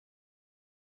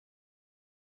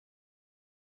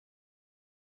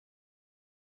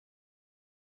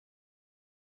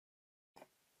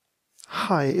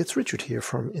Hi, it's Richard here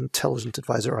from Intelligent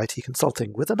Advisor IT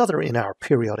Consulting with another in our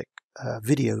periodic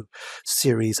video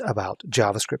series about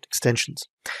JavaScript extensions.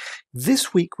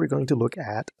 This week we're going to look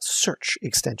at search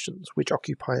extensions, which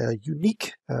occupy a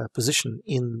unique position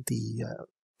in the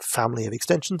family of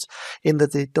extensions in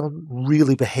that they don't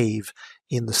really behave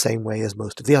in the same way as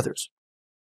most of the others.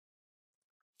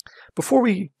 Before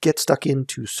we get stuck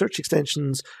into search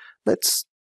extensions, let's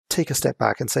take a step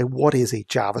back and say, what is a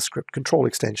JavaScript control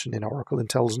extension in Oracle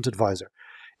Intelligent Advisor?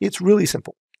 It's really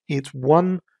simple. It's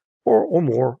one or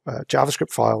more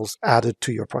JavaScript files added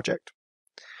to your project.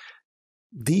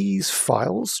 These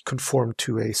files conform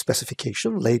to a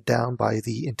specification laid down by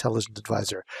the Intelligent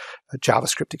Advisor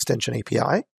JavaScript extension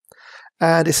API,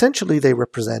 and essentially they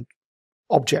represent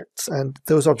objects, and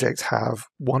those objects have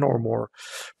one or more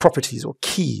properties or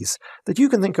keys that you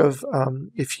can think of,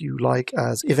 if you like,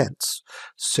 as events.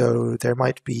 So there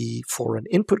might be, for an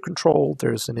input control,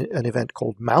 there's an event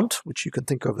called mount, which you can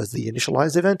think of as the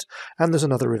initialize event, and there's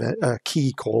another event,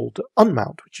 key called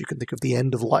unmount, which you can think of the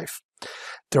end of life.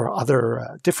 There are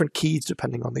other different keys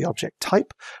depending on the object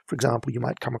type. For example, you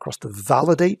might come across the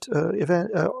validate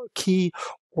event key,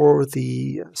 or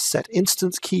the set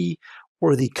instance key,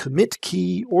 or the commit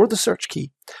key, or the search key.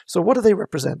 So what do they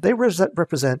represent? They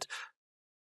represent,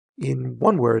 in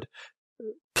one word,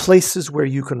 places where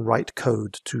you can write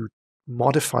code to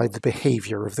modify the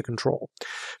behavior of the control.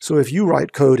 So if you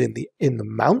write code in the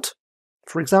mount,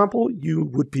 for example, you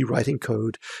would be writing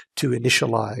code to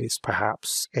initialize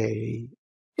perhaps a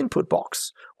input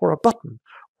box, or a button,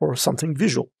 or something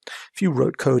visual. If you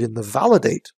wrote code in the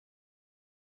validate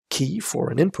key for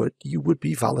an input, you would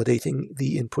be validating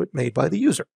the input made by the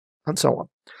user, and so on.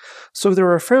 So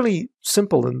there are fairly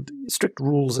simple and strict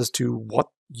rules as to what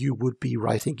you would be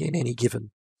writing in any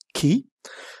given key,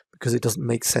 because it doesn't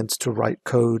make sense to write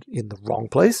code in the wrong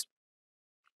place.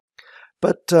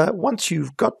 But once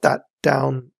you've got that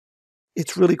down,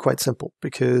 it's really quite simple,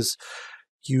 because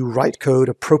you write code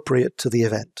appropriate to the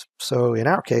event. So in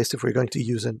our case, if we're going to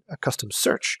use a custom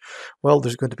search, well,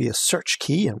 there's going to be a search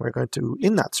key, and we're going to,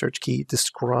 in that search key,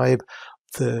 describe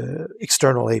the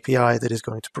external API that is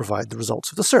going to provide the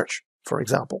results of the search, for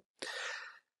example.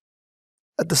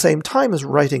 At the same time as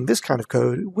writing this kind of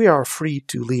code, we are free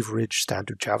to leverage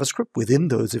standard JavaScript within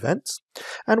those events,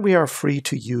 and we are free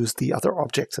to use the other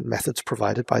objects and methods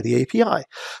provided by the API.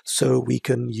 So we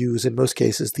can use, in most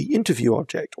cases, the interview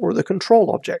object or the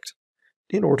control object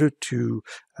in order to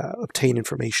obtain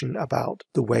information about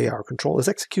the way our control is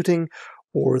executing,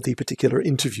 or the particular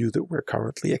interview that we're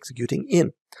currently executing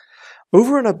in.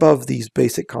 Over and above these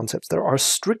basic concepts, there are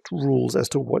strict rules as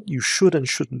to what you should and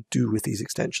shouldn't do with these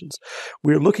extensions.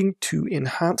 We're looking to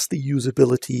enhance the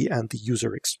usability and the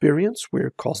user experience.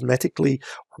 We're cosmetically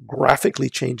or graphically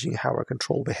changing how our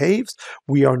control behaves.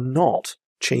 We are not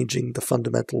changing the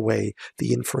fundamental way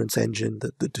the inference engine,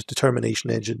 the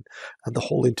determination engine, and the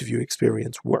whole interview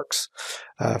experience works.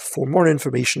 For more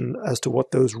information as to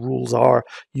what those rules are,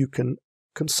 you can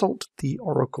consult the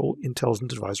Oracle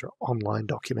Intelligent Advisor online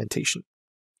documentation.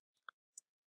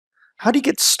 How do you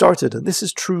get started? And this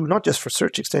is true not just for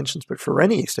search extensions, but for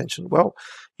any extension. Well,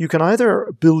 you can either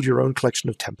build your own collection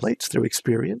of templates through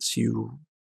experience. You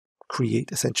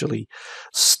create essentially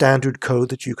standard code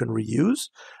that you can reuse.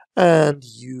 And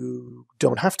you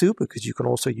don't have to, because you can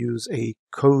also use a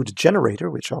code generator,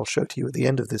 which I'll show to you at the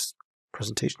end of this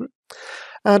presentation.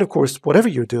 And of course, whatever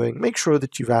you're doing, make sure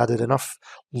that you've added enough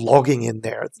logging in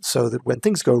there so that when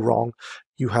things go wrong,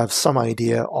 you have some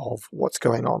idea of what's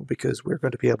going on, because we're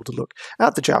going to be able to look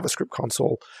at the JavaScript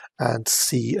console and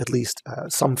see at least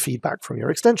some feedback from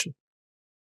your extension.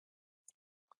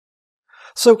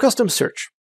 So custom search.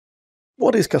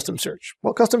 What is custom search?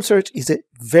 Well, custom search is a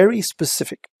very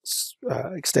specific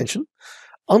extension,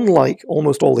 unlike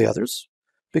almost all the others,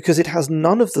 because it has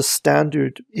none of the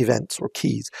standard events or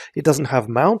keys. It doesn't have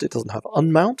mount, it doesn't have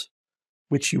unmount,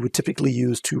 which you would typically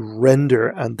use to render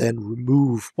and then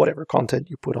remove whatever content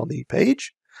you put on the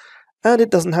page. And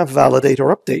it doesn't have validate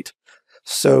or update.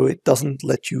 So it doesn't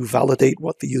let you validate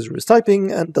what the user is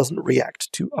typing and doesn't react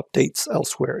to updates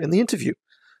elsewhere in the interview.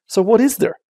 So what is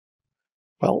there?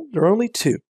 Well, there are only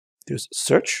two. There's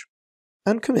search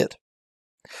and commit.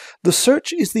 The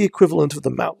search is the equivalent of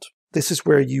the mount. This is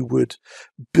where you would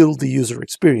build the user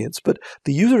experience. But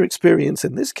the user experience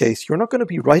in this case, you're not going to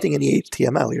be writing any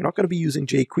HTML. You're not going to be using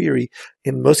jQuery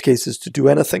in most cases to do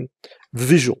anything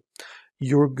visual.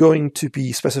 You're going to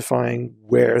be specifying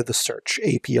where the search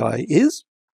API is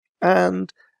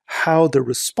and how the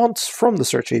response from the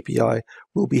search API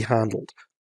will be handled.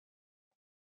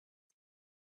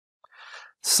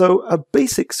 So a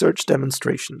basic search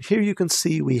demonstration. Here you can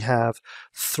see we have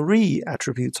 3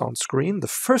 attributes on screen. The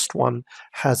first one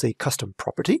has a custom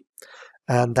property,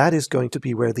 and that is going to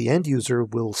be where the end user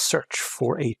will search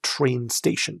for a train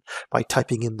station by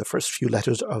typing in the first few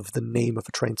letters of the name of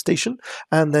a train station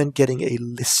and then getting a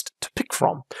list to pick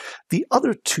from. The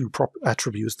other 2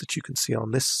 attributes that you can see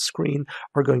on this screen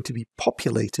are going to be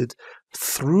populated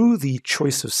through the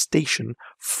choice of station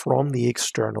from the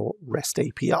external REST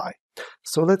API.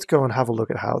 So let's go and have a look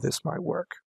at how this might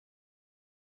work.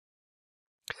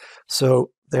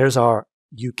 So there's our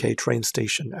UK train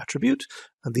station attribute,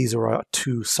 and these are our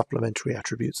 2 supplementary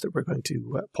attributes that we're going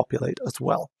to populate as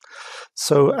well.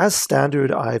 So as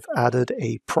standard, I've added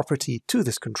a property to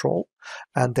this control,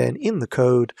 and then in the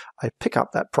code, I pick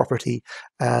up that property,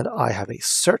 and I have a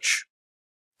search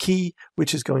key,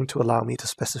 which is going to allow me to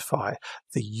specify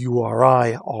the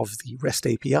URI of the REST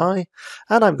API,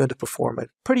 and I'm going to perform a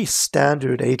pretty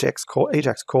standard AJAX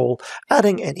call,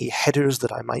 adding any headers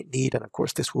that I might need, and of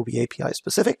course this will be API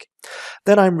specific.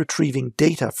 Then I'm retrieving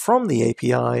data from the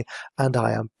API, and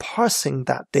I am parsing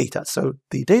that data. So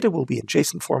the data will be in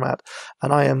JSON format,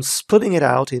 and I am splitting it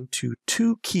out into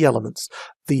 2 key elements,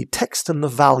 the text and the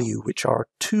value, which are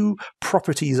 2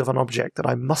 properties of an object that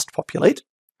I must populate.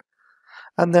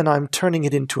 And then I'm turning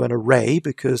it into an array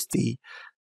because the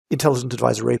Intelligent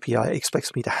Advisor API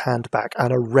expects me to hand back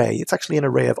an array. It's actually an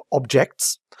array of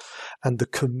objects. And the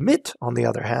commit, on the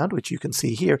other hand, which you can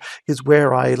see here, is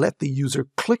where I let the user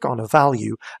click on a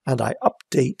value and I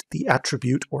update the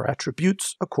attribute or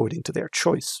attributes according to their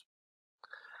choice.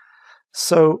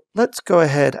 So let's go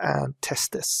ahead and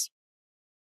test this.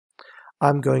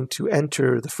 I'm going to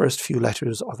enter the first few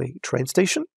letters of a train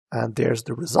station, and there's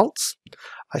the results.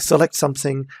 I select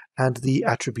something, and the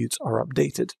attributes are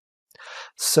updated.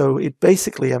 So it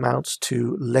basically amounts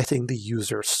to letting the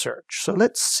user search. So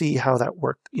let's see how that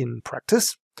worked in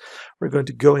practice. We're going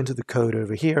to go into the code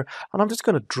over here, and I'm just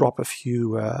going to drop a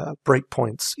few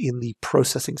breakpoints in the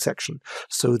processing section,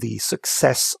 so the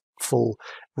successful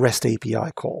REST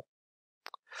API call.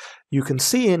 You can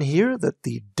see in here that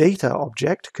the data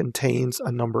object contains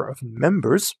a number of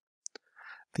members.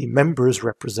 The members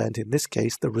represent, in this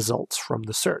case, the results from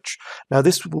the search. Now,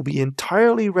 this will be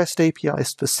entirely REST API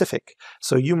specific,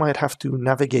 so you might have to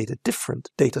navigate a different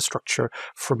data structure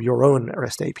from your own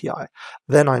REST API.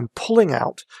 Then I'm pulling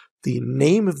out the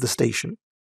name of the station,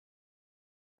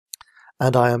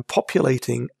 and I am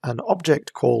populating an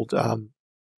object called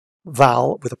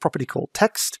val with a property called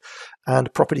text and a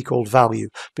property called value,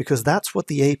 because that's what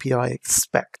the API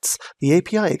expects. The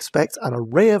API expects an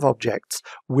array of objects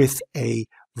with a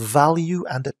value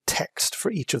and a text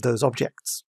for each of those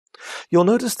objects. You'll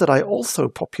notice that I also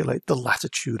populate the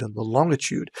latitude and the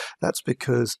longitude. That's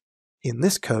because in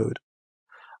this code,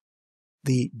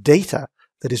 the data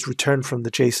that is returned from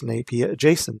the JSON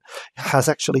API has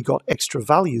actually got extra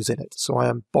values in it. So I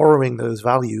am borrowing those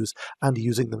values and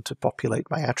using them to populate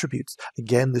my attributes.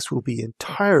 Again, this will be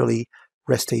entirely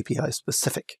REST API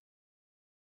specific.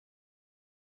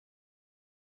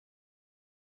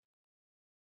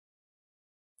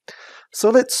 So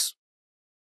let's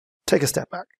take a step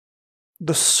back.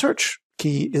 The search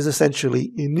key is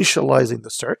essentially initializing the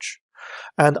search,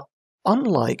 and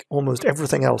unlike almost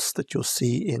everything else that you'll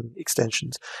see in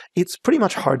extensions, it's pretty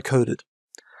much hard-coded.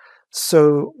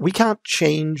 So we can't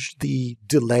change the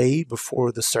delay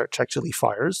before the search actually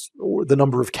fires, or the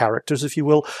number of characters, if you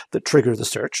will, that trigger the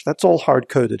search. That's all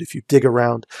hard-coded. If you dig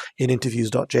around in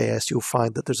interviews.js, you'll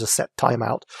find that there's a set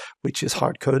timeout, which is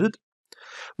hard-coded.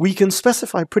 We can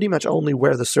specify pretty much only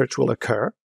where the search will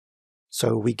occur.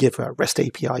 So we give a REST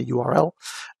API URL,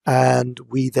 and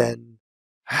we then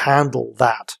handle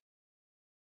that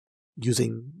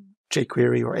using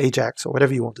jQuery or AJAX or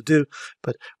whatever you want to do.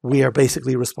 But we are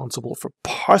basically responsible for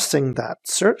parsing that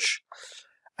search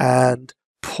and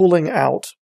pulling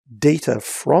out data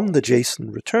from the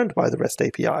JSON returned by the REST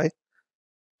API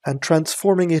and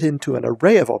transforming it into an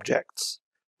array of objects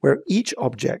where each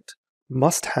object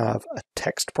must have a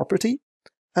text property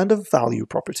and a value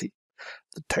property.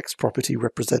 The text property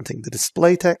representing the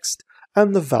display text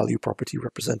and the value property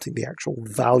representing the actual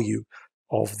value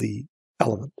of the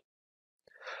element.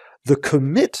 The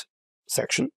commit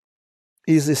section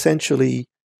is essentially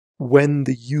when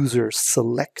the user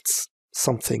selects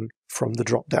something from the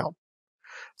drop-down.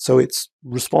 So it's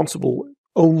responsible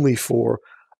only for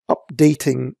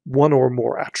updating one or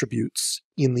more attributes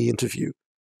in the interview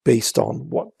based on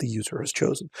what the user has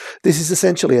chosen. This is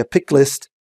essentially a pick list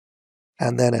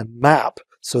and then a map,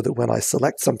 so that when I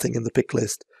select something in the pick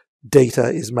list, data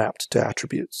is mapped to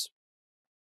attributes.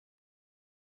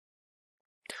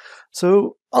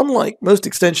 So unlike most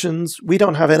extensions, we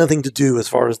don't have anything to do as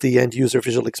far as the end user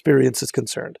visual experience is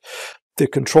concerned. The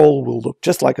control will look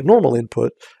just like a normal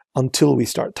input until we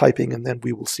start typing, and then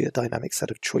we will see a dynamic set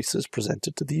of choices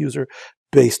presented to the user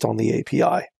based on the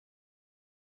API.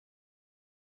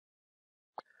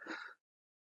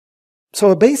 So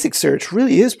a basic search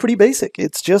really is pretty basic.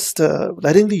 It's just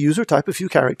letting the user type a few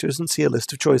characters and see a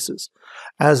list of choices.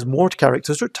 As more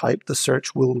characters are typed, the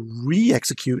search will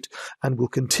re-execute and will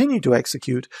continue to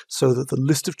execute so that the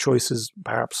list of choices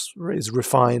perhaps is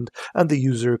refined and the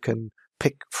user can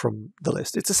pick from the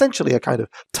list. It's essentially a kind of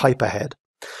type ahead.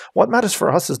 What matters for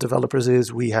us as developers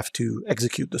is we have to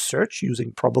execute the search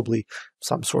using probably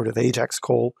some sort of AJAX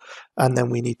call, and then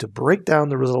we need to break down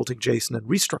the resulting JSON and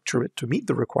restructure it to meet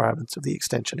the requirements of the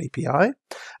extension API.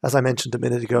 As I mentioned a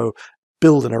minute ago,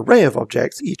 build an array of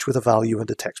objects, each with a value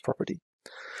and a text property.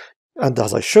 And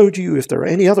as I showed you, if there are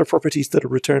any other properties that are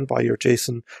returned by your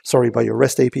by your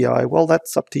REST API, well,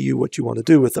 that's up to you what you want to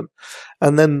do with them.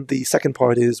 And then the second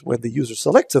part is when the user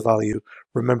selects a value,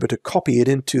 remember to copy it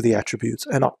into the attributes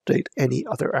and update any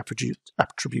other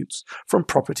attributes from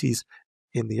properties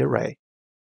in the array.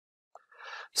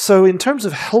 So in terms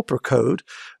of helper code,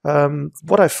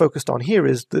 what I've focused on here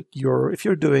is that if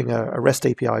you're doing a REST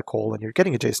API call and you're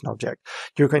getting a JSON object,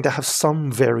 you're going to have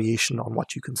some variation on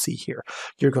what you can see here.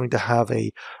 You're going to have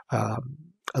a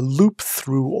loop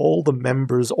through all the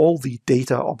members, all the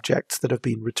data objects that have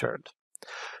been returned.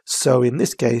 So in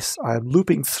this case, I'm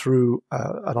looping through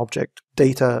an object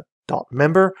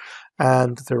data.member,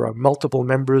 and there are multiple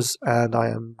members, and I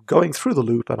am going through the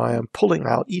loop and I am pulling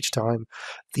out each time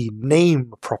the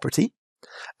name property,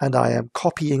 and I am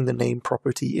copying the name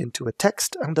property into a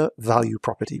text and a value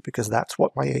property because that's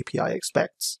what my API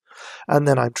expects. And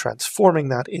then I'm transforming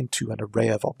that into an array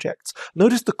of objects.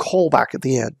 Notice the callback at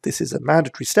the end. This is a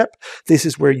mandatory step. This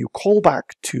is where you call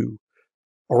back to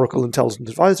Oracle Intelligent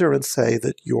Advisor and say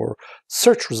that your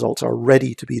search results are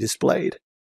ready to be displayed.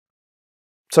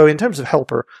 So in terms of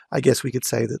helper, I guess we could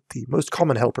say that the most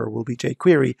common helper will be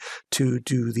jQuery to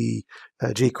do the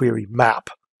jQuery map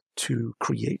to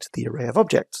create the array of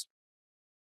objects.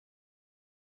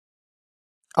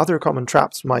 Other common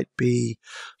traps might be,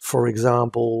 for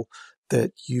example,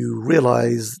 that you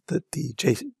realize that the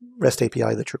REST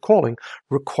API that you're calling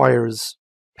requires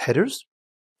headers,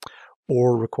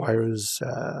 or requires,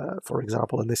 for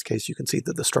example, in this case, you can see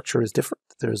that the structure is different.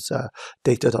 There's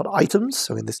data.items.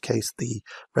 So in this case, the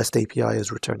REST API is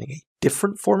returning a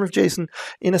different form of JSON.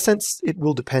 In a sense, it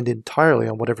will depend entirely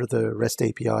on whatever the REST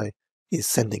API is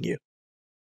sending you.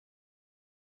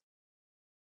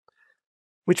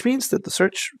 Which means that the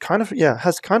search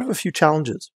has kind of a few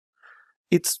challenges.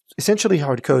 It's essentially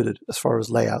hard-coded as far as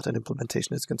layout and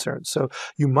implementation is concerned. So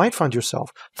you might find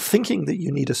yourself thinking that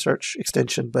you need a search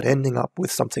extension, but ending up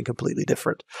with something completely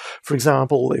different. For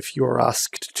example, if you're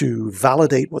asked to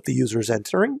validate what the user is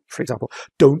entering, for example,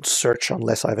 don't search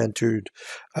unless I've entered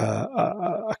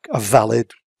a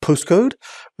valid postcode,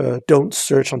 don't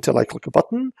search until I click a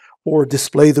button, or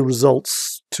display the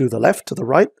results to the left, to the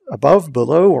right, above,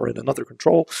 below, or in another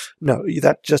control. No,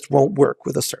 that just won't work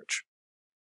with a search.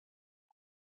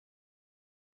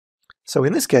 So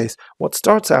in this case, what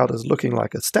starts out as looking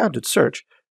like a standard search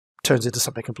turns into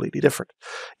something completely different.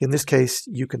 In this case,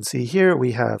 you can see here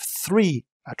we have 3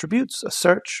 attributes, a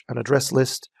search, an address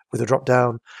list with a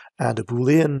drop-down, and a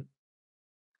Boolean.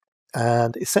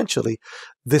 And essentially,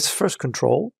 this first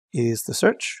control is the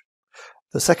search.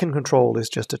 The second control is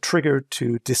just a trigger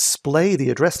to display the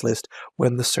address list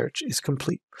when the search is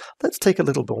complete. Let's take a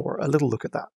little look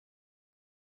at that.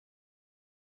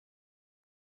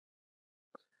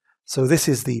 So this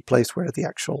is the place where the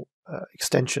actual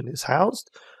extension is housed.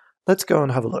 Let's go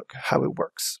and have a look how it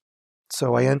works.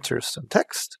 So I enter some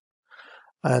text.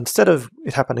 Instead of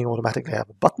it happening automatically, I have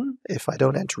a button. If I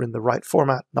don't enter in the right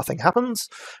format, nothing happens.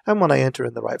 And when I enter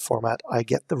in the right format, I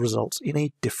get the results in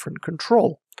a different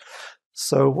control.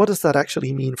 So what does that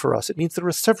actually mean for us? It means there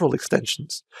are several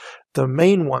extensions. The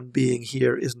main one being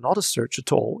here is not a search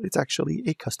at all. It's actually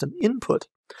a custom input.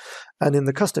 And in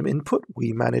the custom input,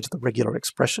 we manage the regular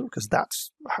expression, because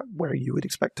that's where you would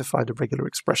expect to find a regular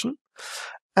expression.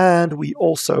 And we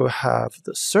also have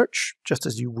the search, just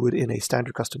as you would in a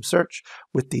standard custom search,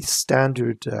 with the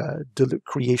standard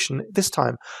creation, this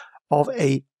time, of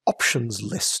a options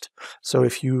list. So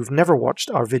if you've never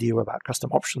watched our video about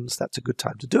custom options, that's a good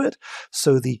time to do it.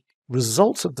 So the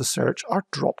results of the search are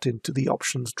dropped into the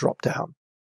options drop-down.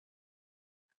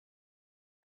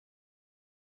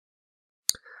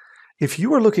 If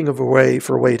you are looking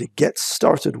for a way to get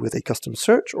started with a custom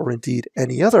search, or indeed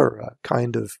any other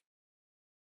kind of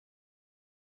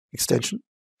extension,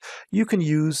 you can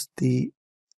use the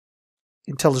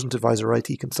Intelligent Advisor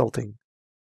IT Consulting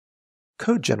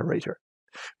code generator,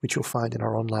 which you'll find in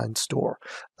our online store.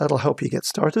 That'll help you get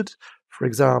started. For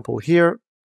example, here,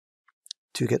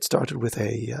 to get started with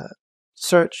a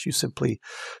search, you simply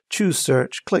choose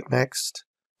search, click next,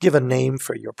 give a name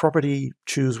for your property,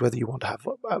 choose whether you want to have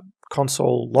a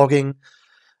console logging,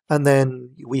 and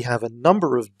then we have a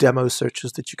number of demo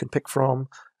searches that you can pick from,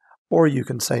 or you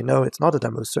can say, no, it's not a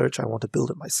demo search, I want to build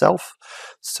it myself.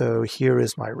 So here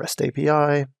is my REST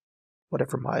API,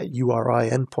 whatever my URI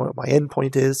endpoint, my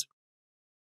endpoint is.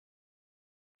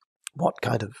 What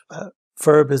kind of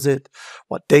verb is it?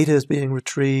 What data is being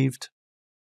retrieved?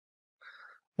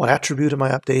 What attribute am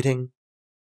I updating?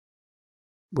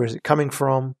 Where is it coming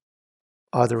from?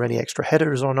 Are there any extra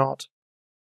headers or not?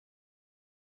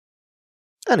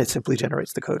 And it simply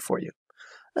generates the code for you.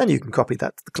 And you can copy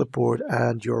that to the clipboard,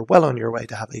 and you're well on your way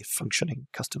to have a functioning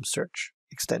custom search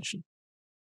extension.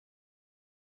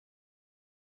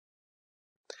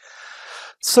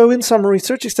 So in summary,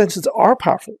 search extensions are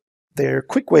powerful. They're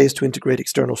quick ways to integrate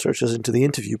external searches into the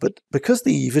interview, but because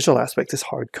the visual aspect is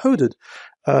hard-coded,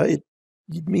 it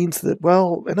means that,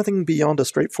 well, anything beyond a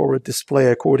straightforward display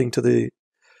according to the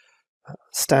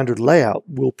standard layout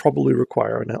will probably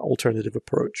require an alternative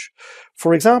approach.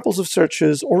 For examples of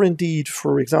searches, or indeed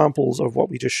for examples of what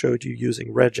we just showed you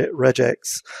using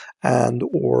regex and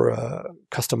or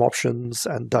custom options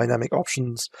and dynamic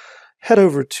options, head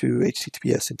over to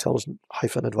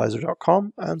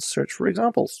https://intelligent-advisor.com and search for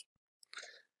examples.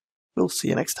 We'll see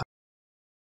you next time.